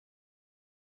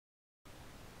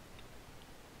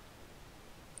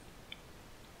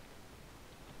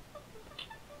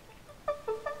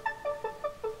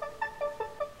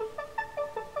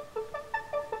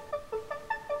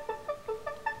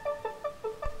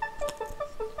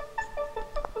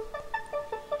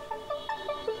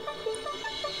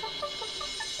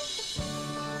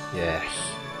Yes.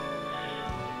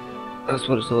 That's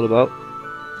what it's all about.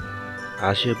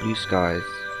 Azure Blue Skies.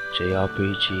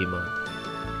 JRPG, man.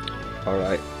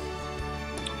 Alright.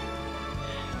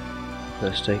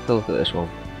 Let's take a look at this one.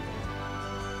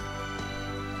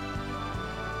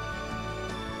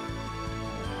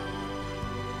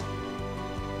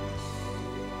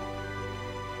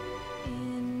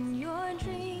 In your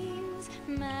dreams,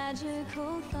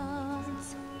 magical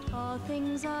thoughts, all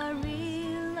things are real.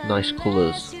 Nice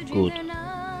colours, good.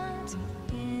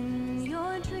 In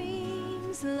your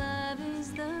dreams, love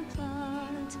is the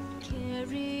plot,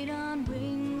 carried on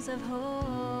wings of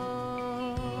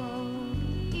hope.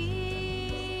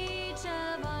 Each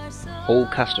of our Whole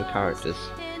cast of characters.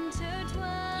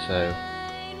 intertwined So,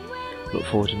 look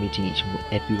forward to meeting each and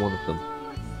every one of them.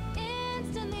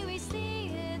 Instantly we see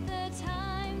it, the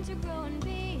time to grow and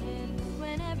be it,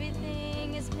 when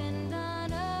everything is pinned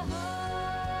on a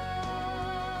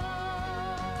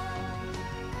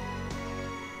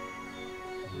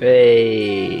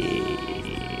Hey,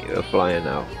 we're flying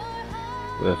now.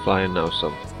 We're flying now,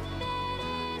 son.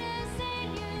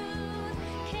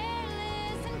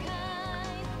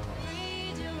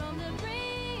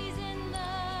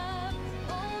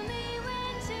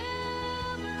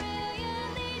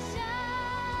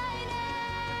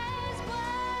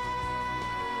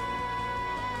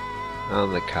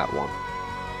 And the cat one.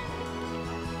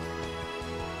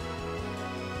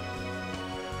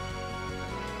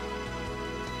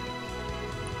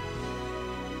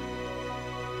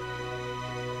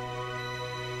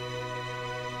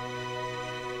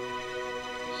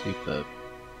 Superb.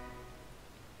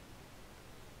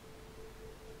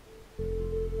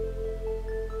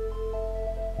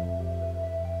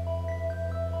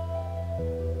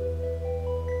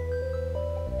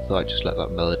 Thought I'd just let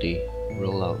that melody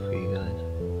roll out for you guys.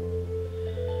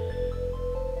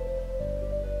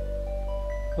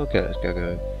 Okay, let's get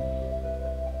going.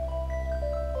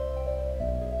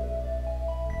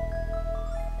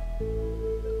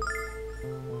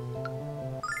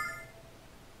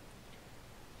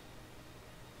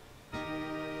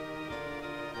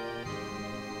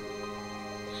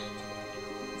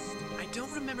 I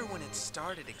don't remember when it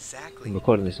started exactly. I'm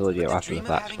recording this audio but the after the dream of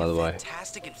fact, having by the a way.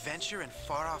 fantastic adventure in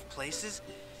far-off places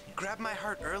grabbed my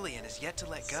heart early and has yet to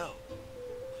let go.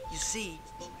 You see,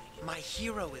 my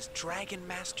hero is Dragon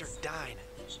Master Dine.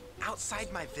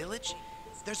 Outside my village,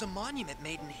 there's a monument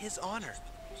made in his honor.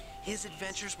 His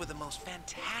adventures were the most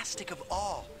fantastic of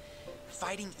all.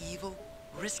 Fighting evil,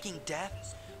 risking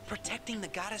death, protecting the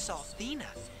goddess Althena.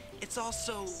 It's all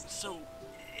so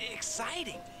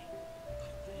exciting.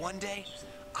 One day,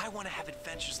 I want to have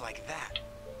adventures like that.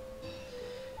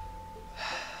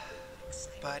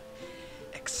 But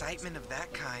excitement of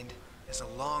that kind is a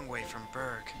long way from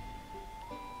Berg.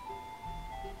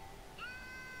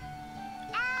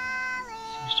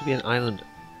 Seems to be an island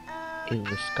in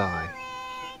the sky.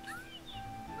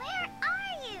 Where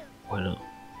are you? Why not?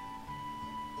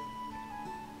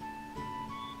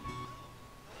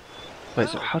 Wait,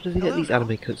 so how do they get these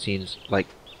anime cutscenes, like,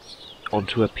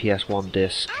 onto a PS1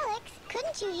 disc? Alex,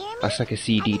 couldn't you hear me? That's like a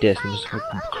CD disc, they must have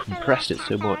compressed it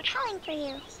so much. Calling for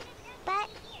you. But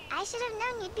I should have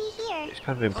known you'd be here. It's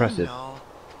kind of impressive. Oh no,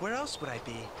 where else would I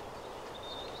be?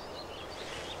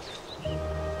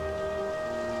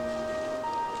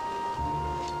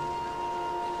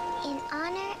 In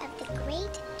honor of the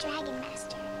great Dragon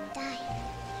Master, Dine.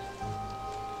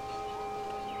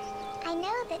 I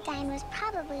know that Dine was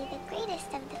probably the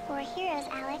greatest of the four heroes,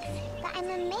 Alex, but I'm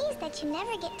amazed that you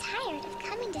never get tired of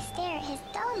coming to stare at his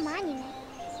dull monument.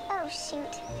 Oh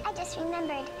shoot, I just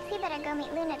remembered. We better go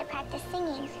meet Lunar to practice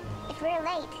singing. If we're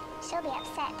late, she'll be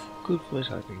upset. Good voice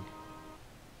acting.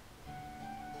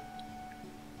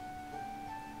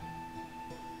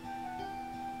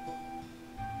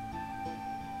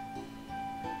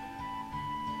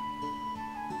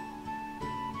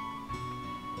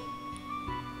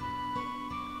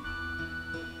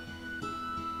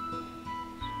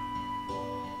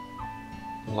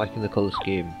 I'm liking the colour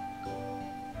scheme.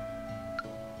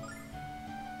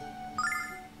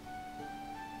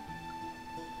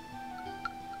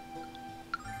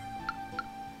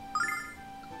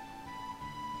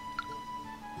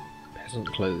 Peasant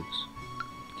clothes,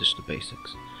 just the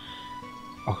basics.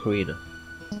 Ocarina.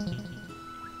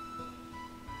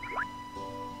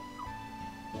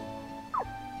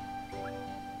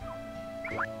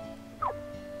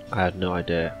 I had no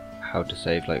idea how to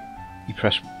save. Like, you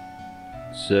press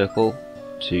circle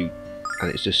to,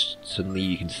 and it's just suddenly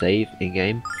you can save in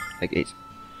game. Like, it's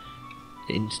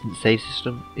instant save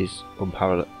system is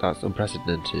unparalleled. That's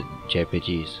unprecedented in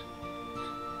JRPGs.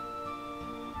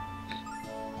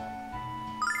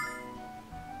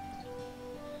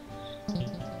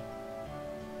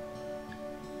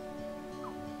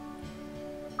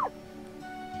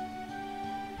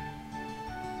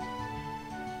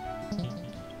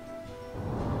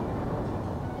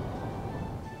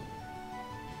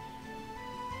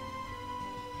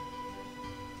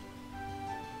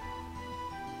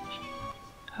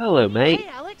 Hello, mate. Hey,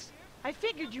 Alex. I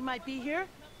figured you might be here.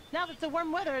 Now that the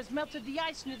warm weather has melted the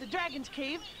ice near the Dragon's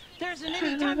Cave, there isn't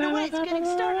any time to waste getting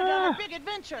started on our big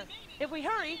adventure. If we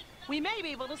hurry, we may be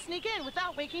able to sneak in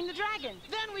without waking the dragon.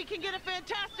 Then we can get a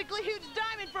fantastically huge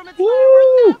diamond from its fire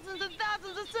worth thousands and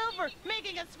thousands of silver,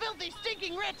 making us filthy,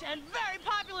 stinking rich and very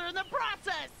popular in the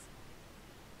process.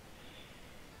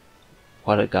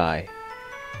 What a guy.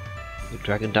 The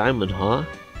Dragon Diamond, huh?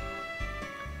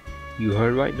 You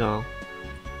heard right now.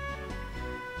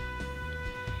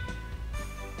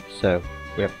 So,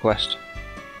 we have a quest.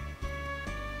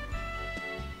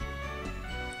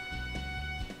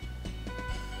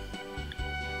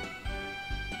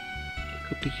 It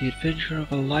could be the adventure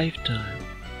of a lifetime.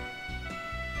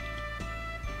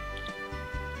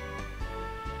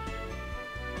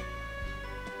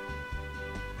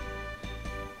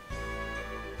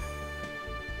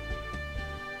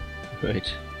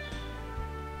 Right.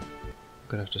 I'm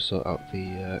gonna have to sort out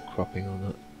the cropping on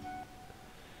that.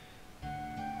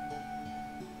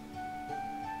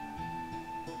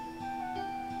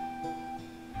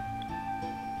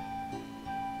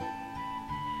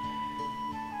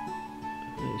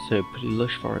 It's a pretty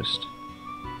lush forest.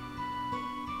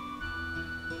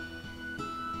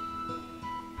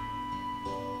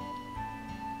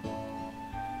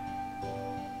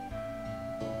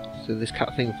 So this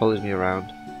cat thing follows me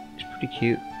around. It's pretty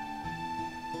cute.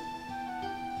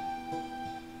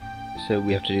 So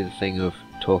we have to do the thing of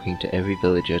talking to every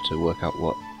villager to work out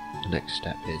what the next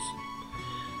step is.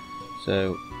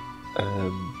 So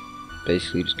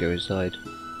basically just go inside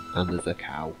and there's a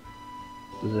cow.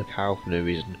 There's a cow for no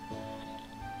reason.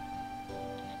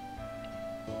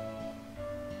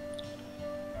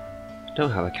 Don't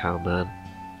have a cow, man.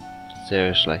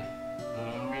 Seriously.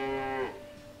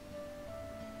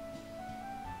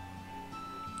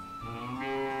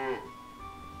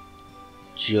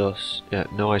 Just, yeah,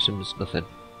 no items, nothing.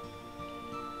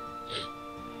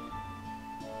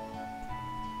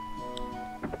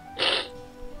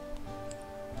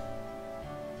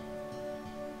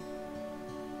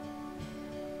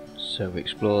 So we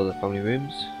explore the family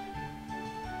rooms.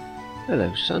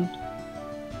 Hello, son.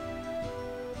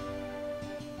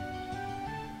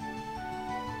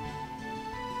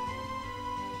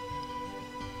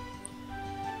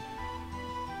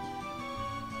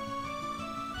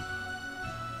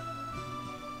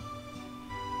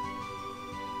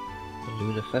 The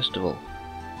Lunar Festival.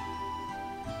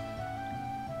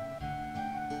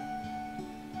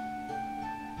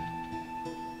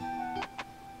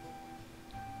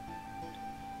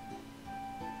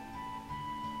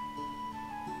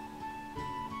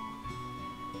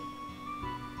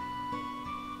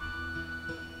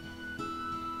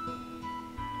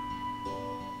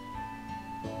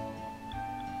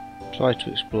 Try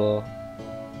to explore.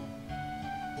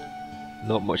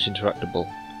 Not much interactable.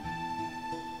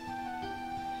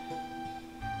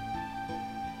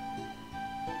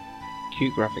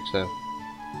 Cute graphics though.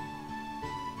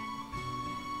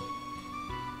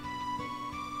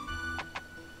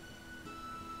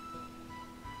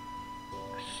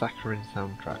 A saccharine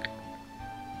soundtrack.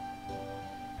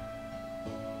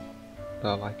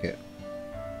 I like it.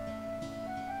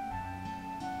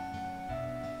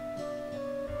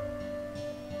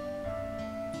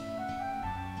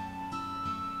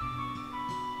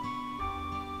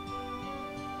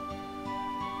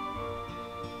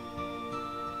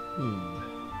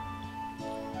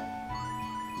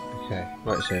 Okay,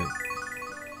 right, so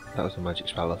that was a magic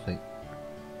spell, I think.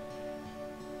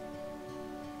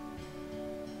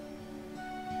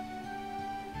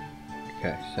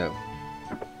 Okay, so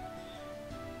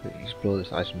we explore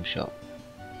this item shop.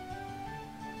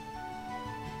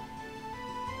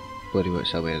 But he won't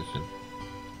sell me anything.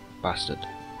 Bastard.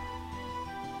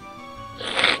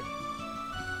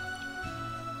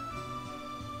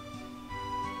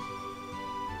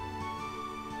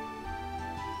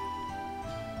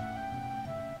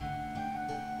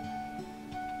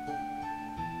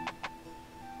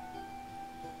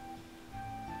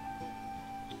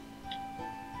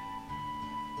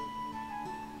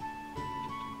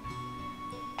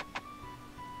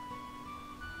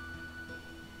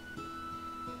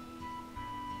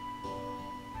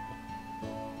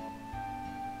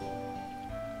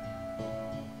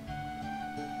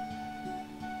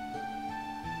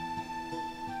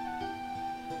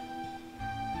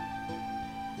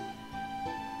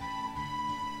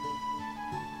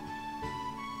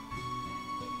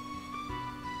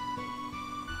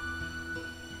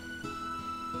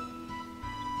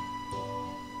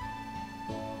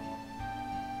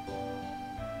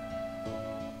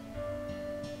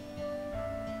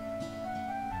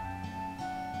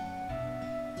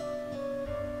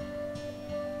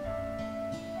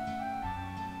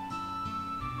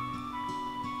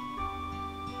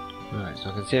 Alright, so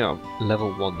I can see I'm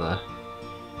level 1 there.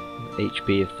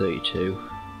 HP of 32.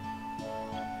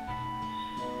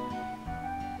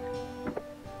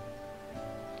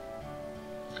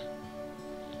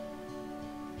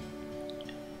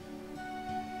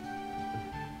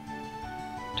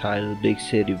 Tired of the big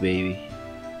city, baby.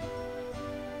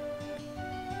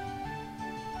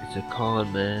 It's a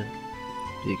con, man.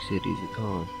 Big city's a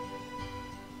con.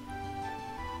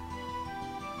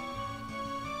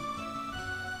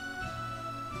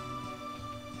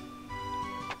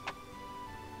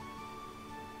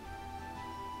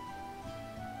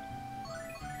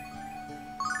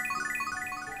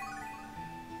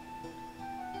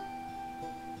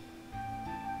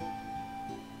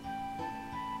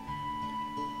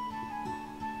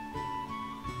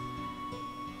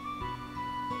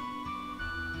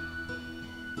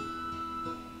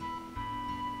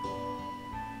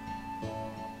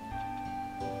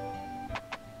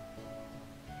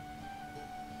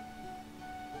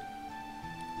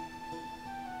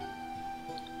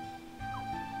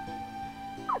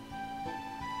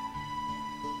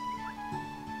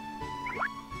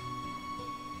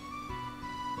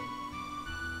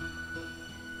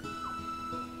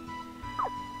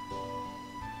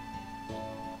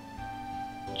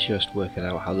 Just working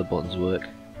out how the buttons work,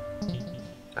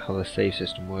 how the save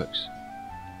system works.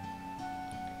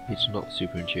 It's not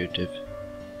super intuitive.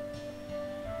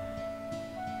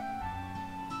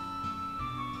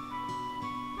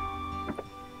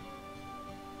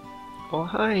 Oh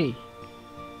hi!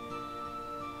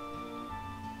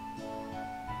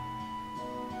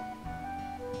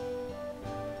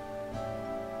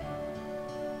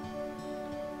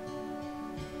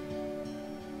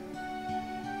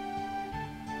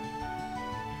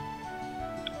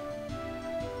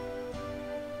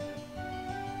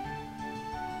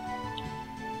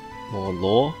 More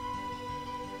lore.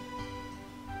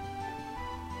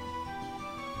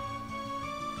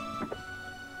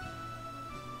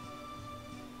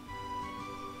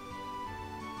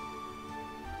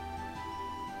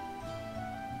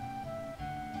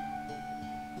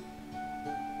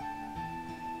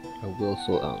 I will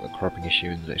sort out the cropping issue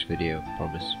in the next video, I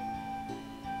promise.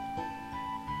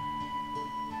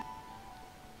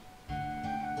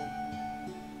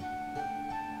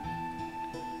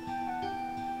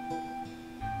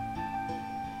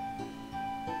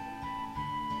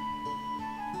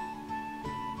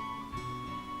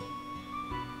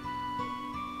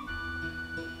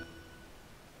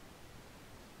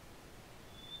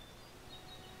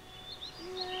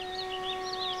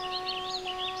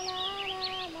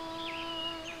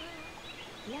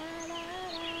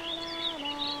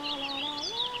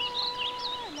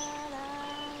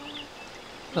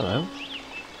 Hello.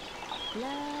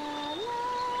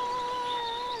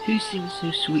 Who sings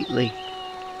so sweetly?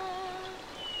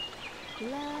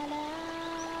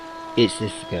 It's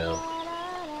this girl.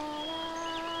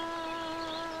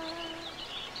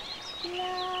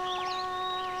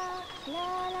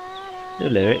 No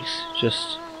lyrics,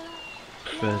 just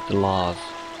prefers the laws.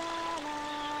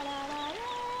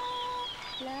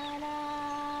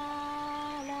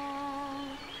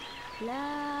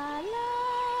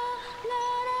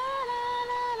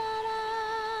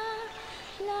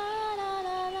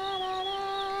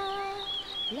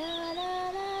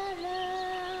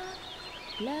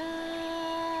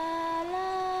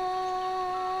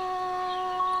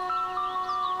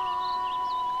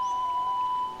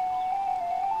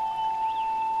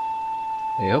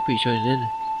 I hope you join in.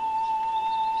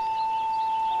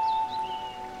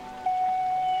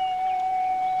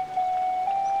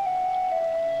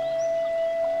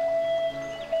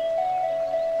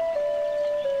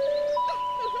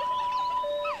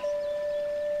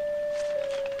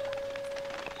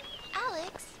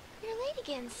 Alex, you're late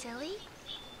again, silly.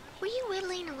 Were you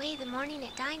whittling away the morning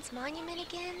at Dine's monument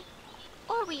again?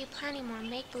 Or were you planning more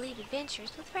make-believe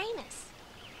adventures with Ramus?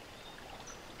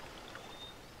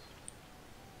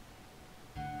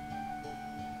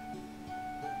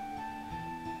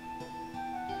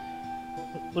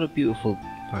 What a beautiful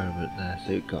environment there.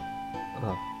 So you've got,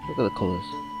 oh, look at the colours.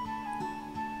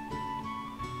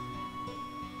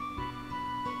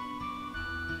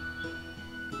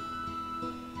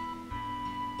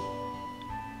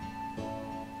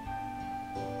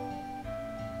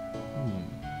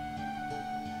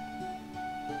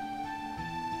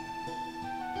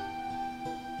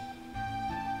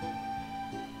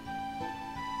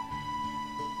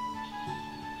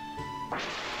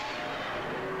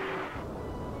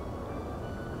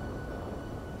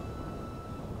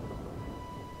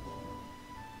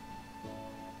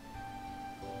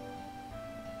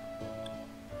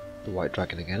 The white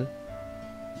dragon again.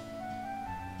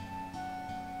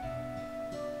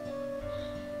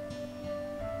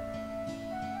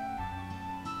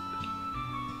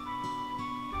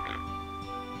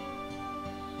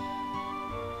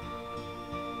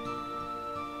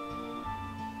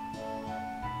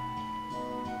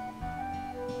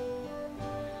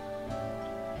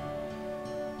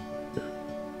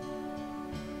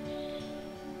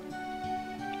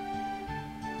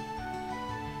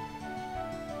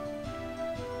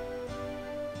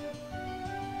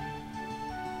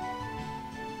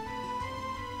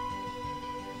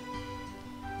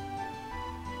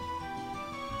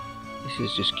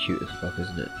 is just cute as fuck,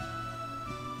 isn't it?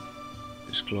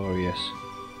 It's glorious.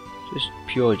 Just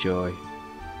pure joy.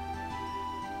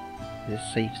 In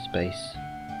a safe space.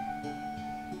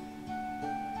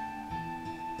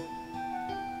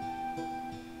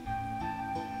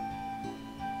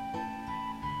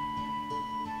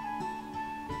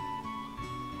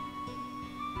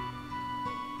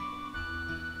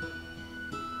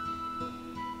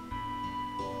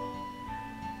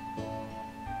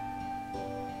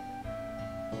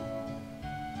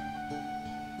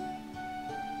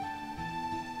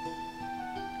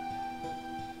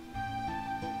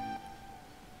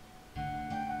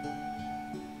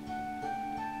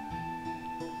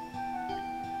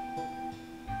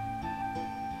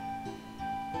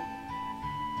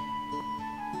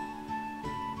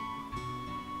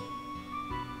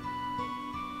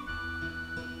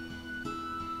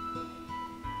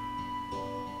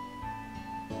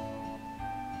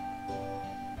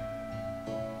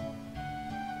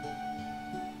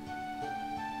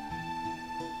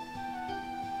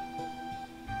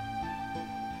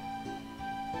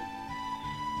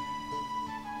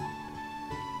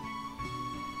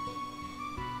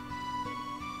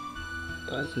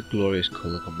 That's a glorious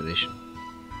colour combination.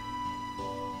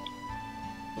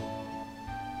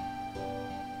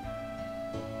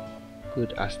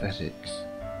 Good aesthetics.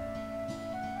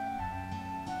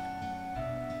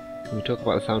 Can we talk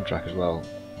about the soundtrack as well?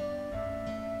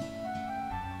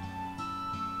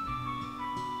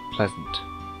 Pleasant.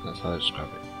 That's how I describe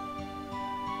it.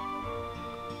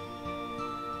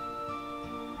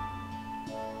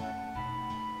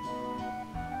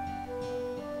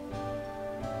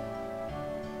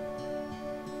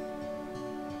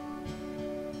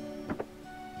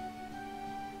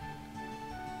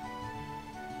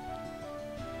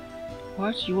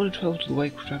 What? You want to travel to the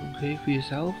White Dragon Cave for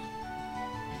yourself?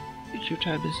 It's your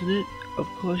time, isn't it? Of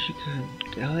course you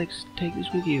can. Alex, take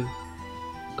this with you.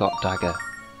 Got dagger.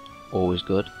 Always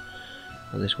good.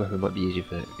 And this weapon might be easier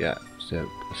for... yeah, so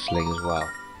a sling as well.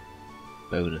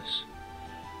 Bonus.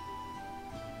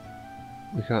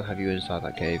 We can't have you inside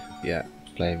that cave. Yeah,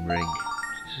 flame ring.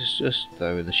 This is just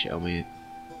throwing the shit on me.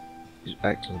 It's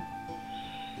excellent.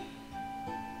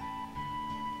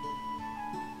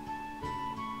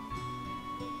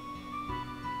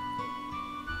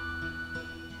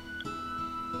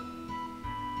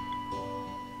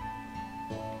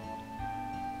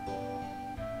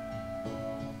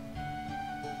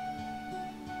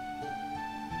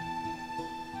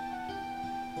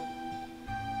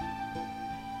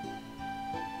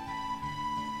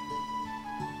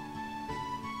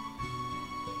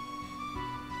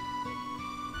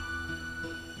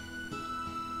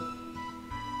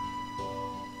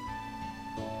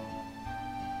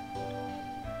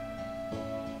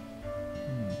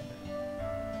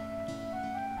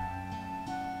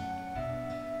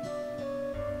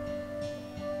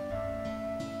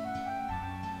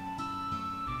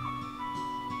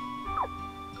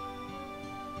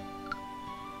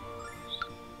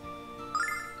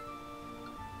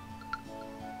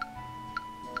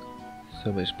 So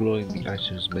I'm exploring the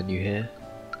items menu here.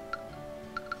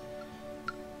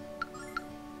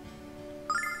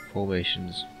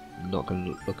 Formations, I'm not going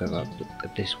to look at that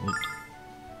at this point.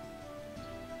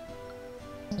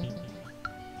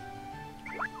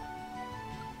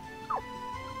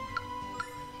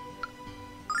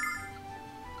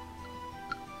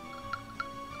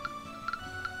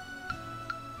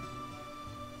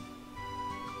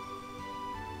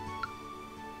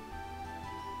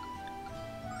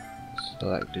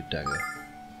 Selected dagger.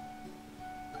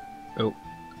 Oh.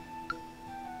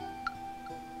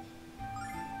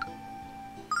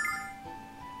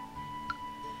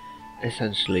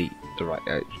 Essentially, the right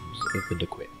items have been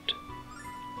equipped.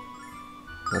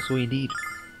 That's all you need.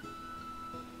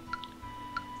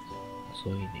 That's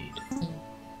all you need.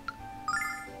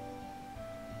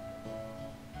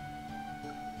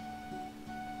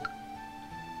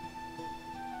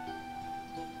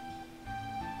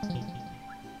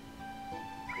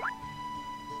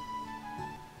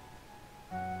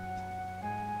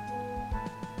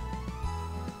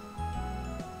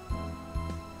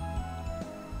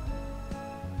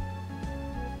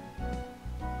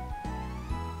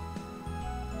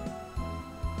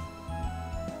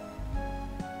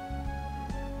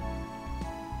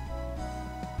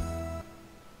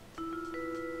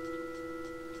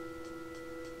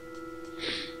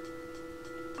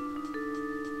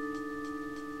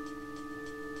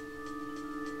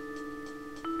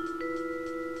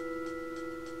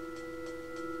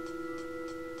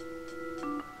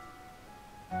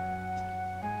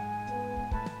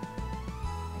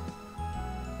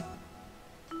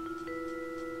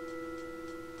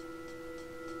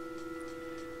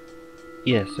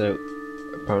 Yeah, so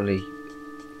apparently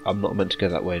I'm not meant to go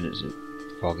that way and it's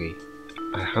foggy.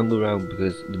 I hung around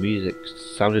because the music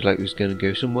sounded like it was going to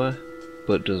go somewhere,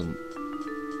 but it doesn't.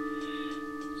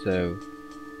 So,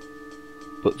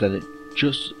 but then it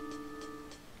just,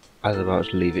 as I'm about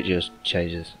to leave, it just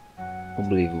changes.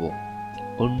 Unbelievable.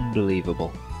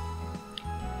 Unbelievable.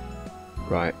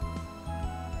 Right.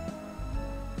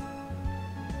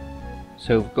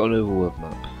 So we've got an overworld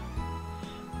map,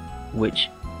 which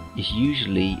is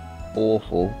usually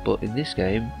awful, but in this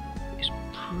game it's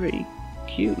pretty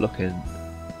cute looking.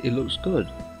 It looks good.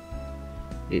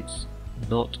 It's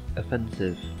not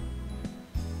offensive,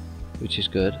 which is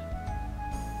good.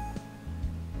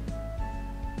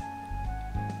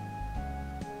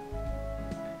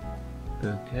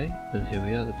 Okay, and here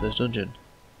we are, the first dungeon.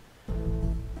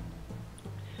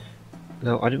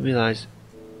 Now, I didn't realise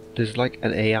there's like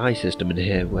an AI system in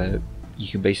here where you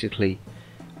can basically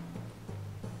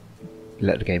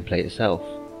let the game play itself.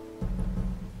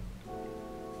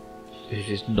 This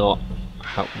is not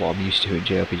what I'm used to in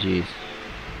JRPGs.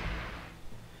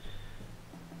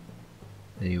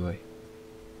 Anyway,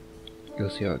 you'll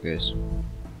see how it goes.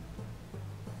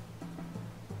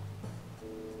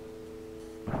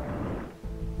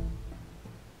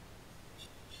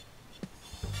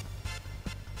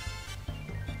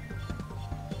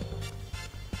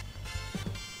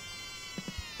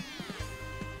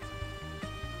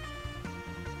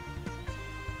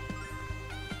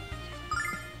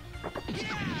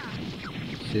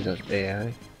 See, that's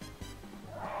AI.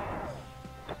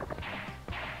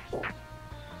 So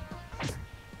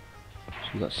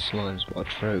we've got slimes, what a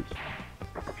trope.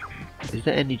 Is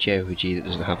there any JRPG that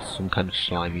doesn't have some kind of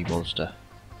slimy monster?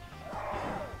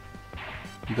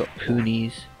 You've got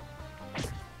poonies,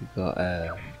 you've got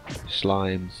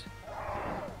slimes.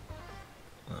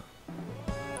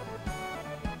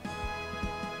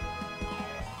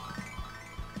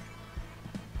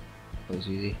 That was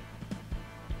easy.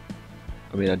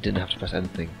 I mean, I didn't have to press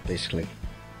anything, basically.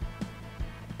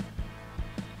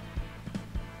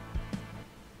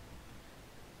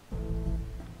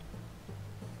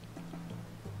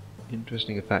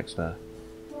 Interesting effects there.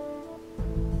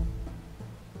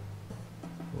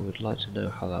 I would like to know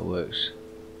how that works.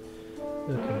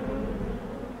 Okay.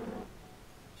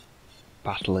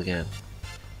 Battle again.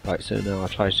 Right, so now I'll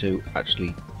try to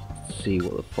actually see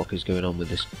what the fuck is going on with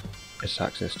this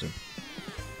attack system.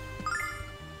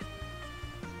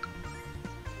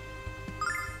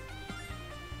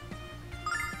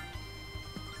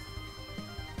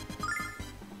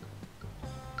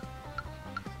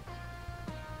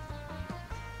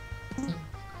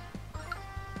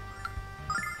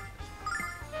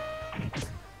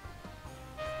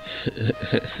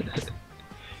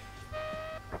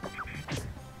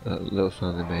 That little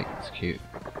sound they make, it's cute.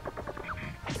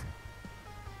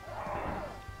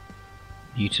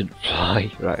 Mutant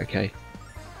fly, right, okay.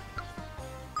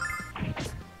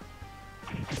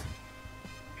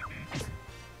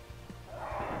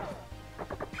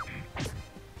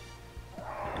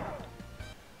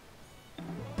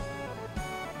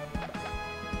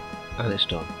 And it's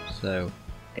done, so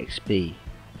XP.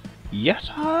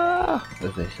 Yatta!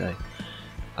 As they say.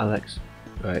 Alex,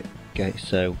 right, okay,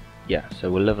 so yeah,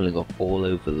 so we're leveling up all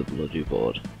over the bloody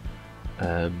board.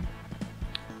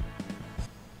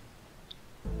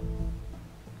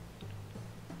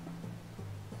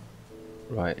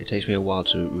 Right, it takes me a while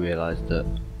to realise that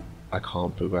I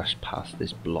can't progress past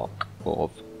this block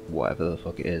of whatever the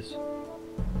fuck it is.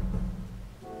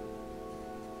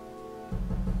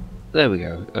 There we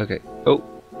go, okay, oh!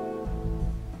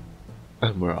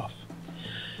 And we're off.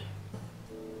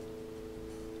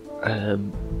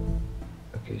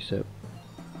 Okay, so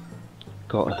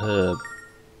got a herb.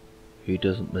 Who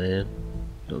doesn't, man?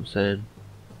 You know what I'm saying?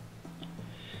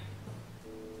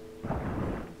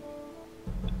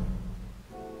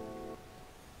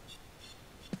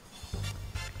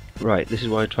 Right, this is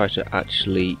why I try to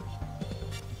actually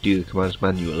do the commands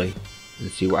manually and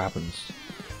see what happens.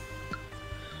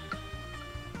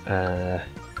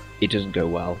 It doesn't go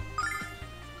well.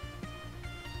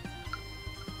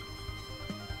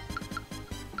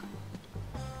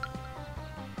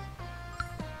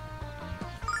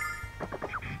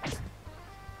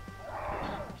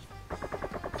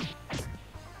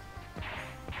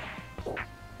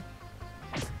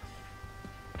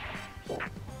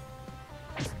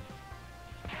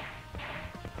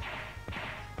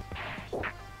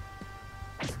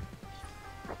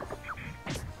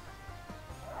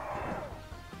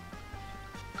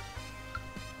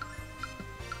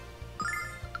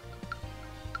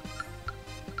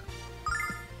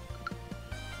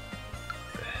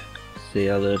 See,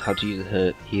 I learned how to use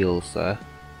her heals there.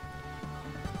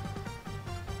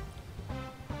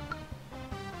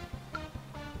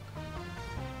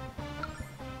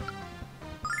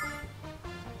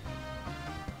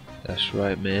 That's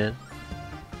right, man.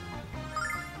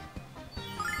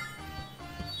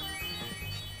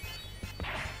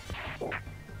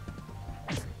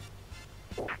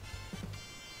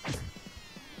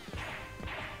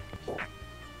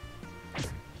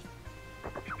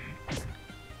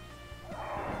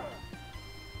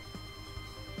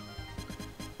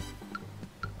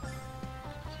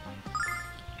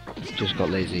 Just got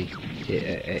lazy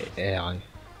AI.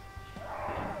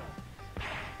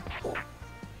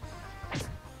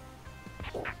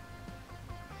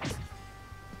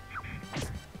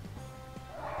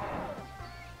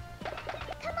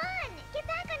 Come on, get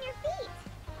back on your feet.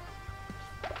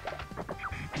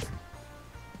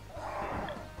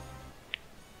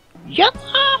 Yeah!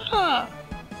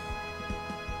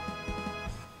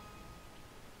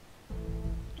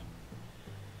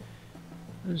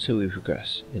 And so we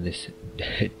progress in this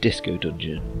disco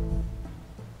dungeon.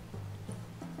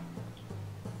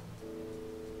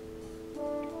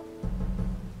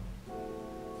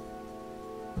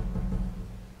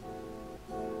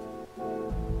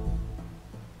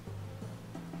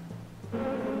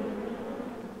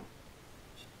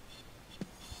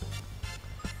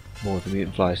 More of the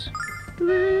mutant flies.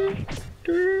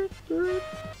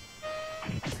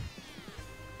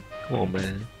 Come on,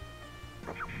 man.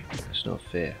 That's not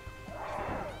fair.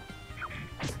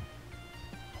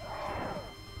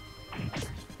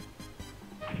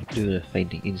 Doing a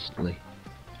fainting instantly.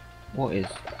 What is?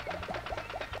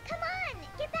 Come on,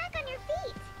 get back on your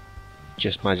feet.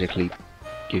 Just magically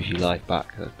gives you life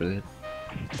back. That's brilliant.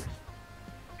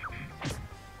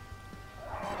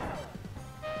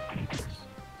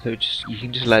 So just you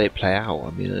can just let it play out.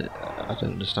 I mean, I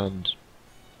don't understand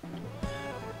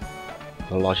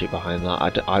the logic behind that.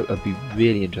 I'd be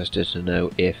really interested to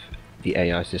know if the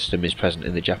AI system is present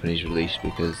in the Japanese release,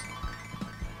 because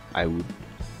I would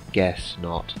guess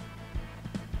not.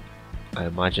 I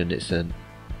imagine it's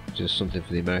just something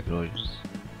for the American audience.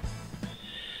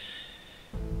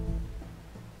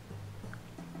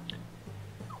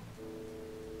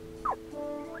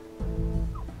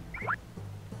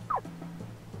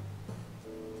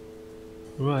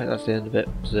 Right, that's the end of it.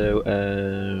 So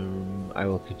I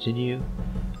will continue,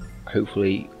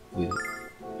 hopefully with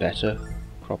better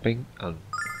cropping and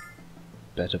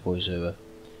better voiceover.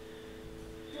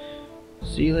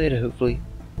 See you later, hopefully.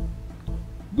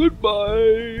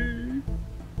 Goodbye!